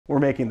We're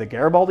making the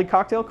Garibaldi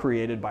cocktail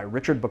created by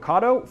Richard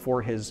Boccato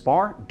for his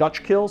bar,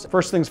 Dutch Kills.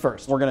 First things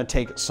first, we're gonna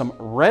take some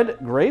red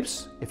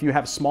grapes. If you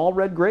have small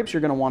red grapes,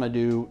 you're gonna wanna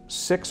do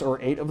 6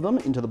 or 8 of them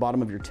into the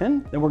bottom of your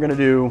tin. Then we're gonna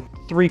do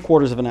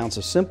 3/4 of an ounce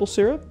of simple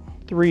syrup,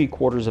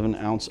 3/4 of an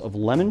ounce of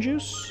lemon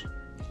juice,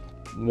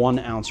 1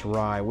 ounce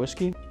rye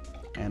whiskey,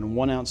 and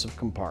 1 ounce of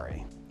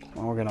Campari.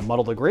 And we're gonna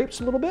muddle the grapes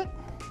a little bit.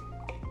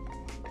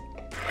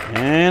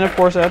 And of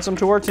course, add some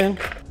to our tin.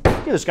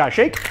 Give this guy a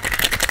shake.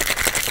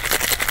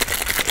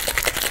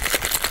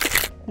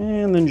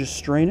 And then just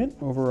strain it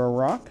over a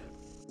rock.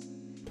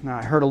 Now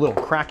I heard a little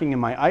cracking in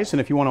my ice,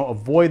 and if you want to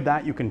avoid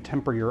that, you can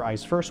temper your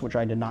ice first, which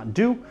I did not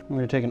do. I'm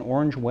going to take an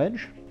orange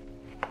wedge,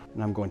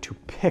 and I'm going to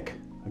pick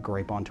a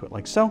grape onto it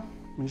like so.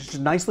 And it's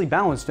just nicely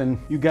balanced, and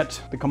you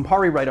get the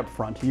Campari right up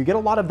front. You get a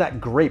lot of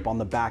that grape on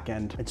the back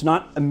end. It's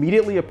not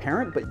immediately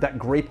apparent, but that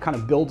grape kind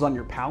of builds on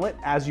your palate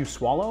as you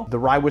swallow. The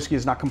rye whiskey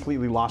is not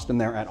completely lost in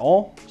there at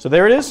all. So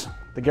there it is,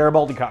 the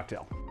Garibaldi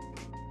cocktail.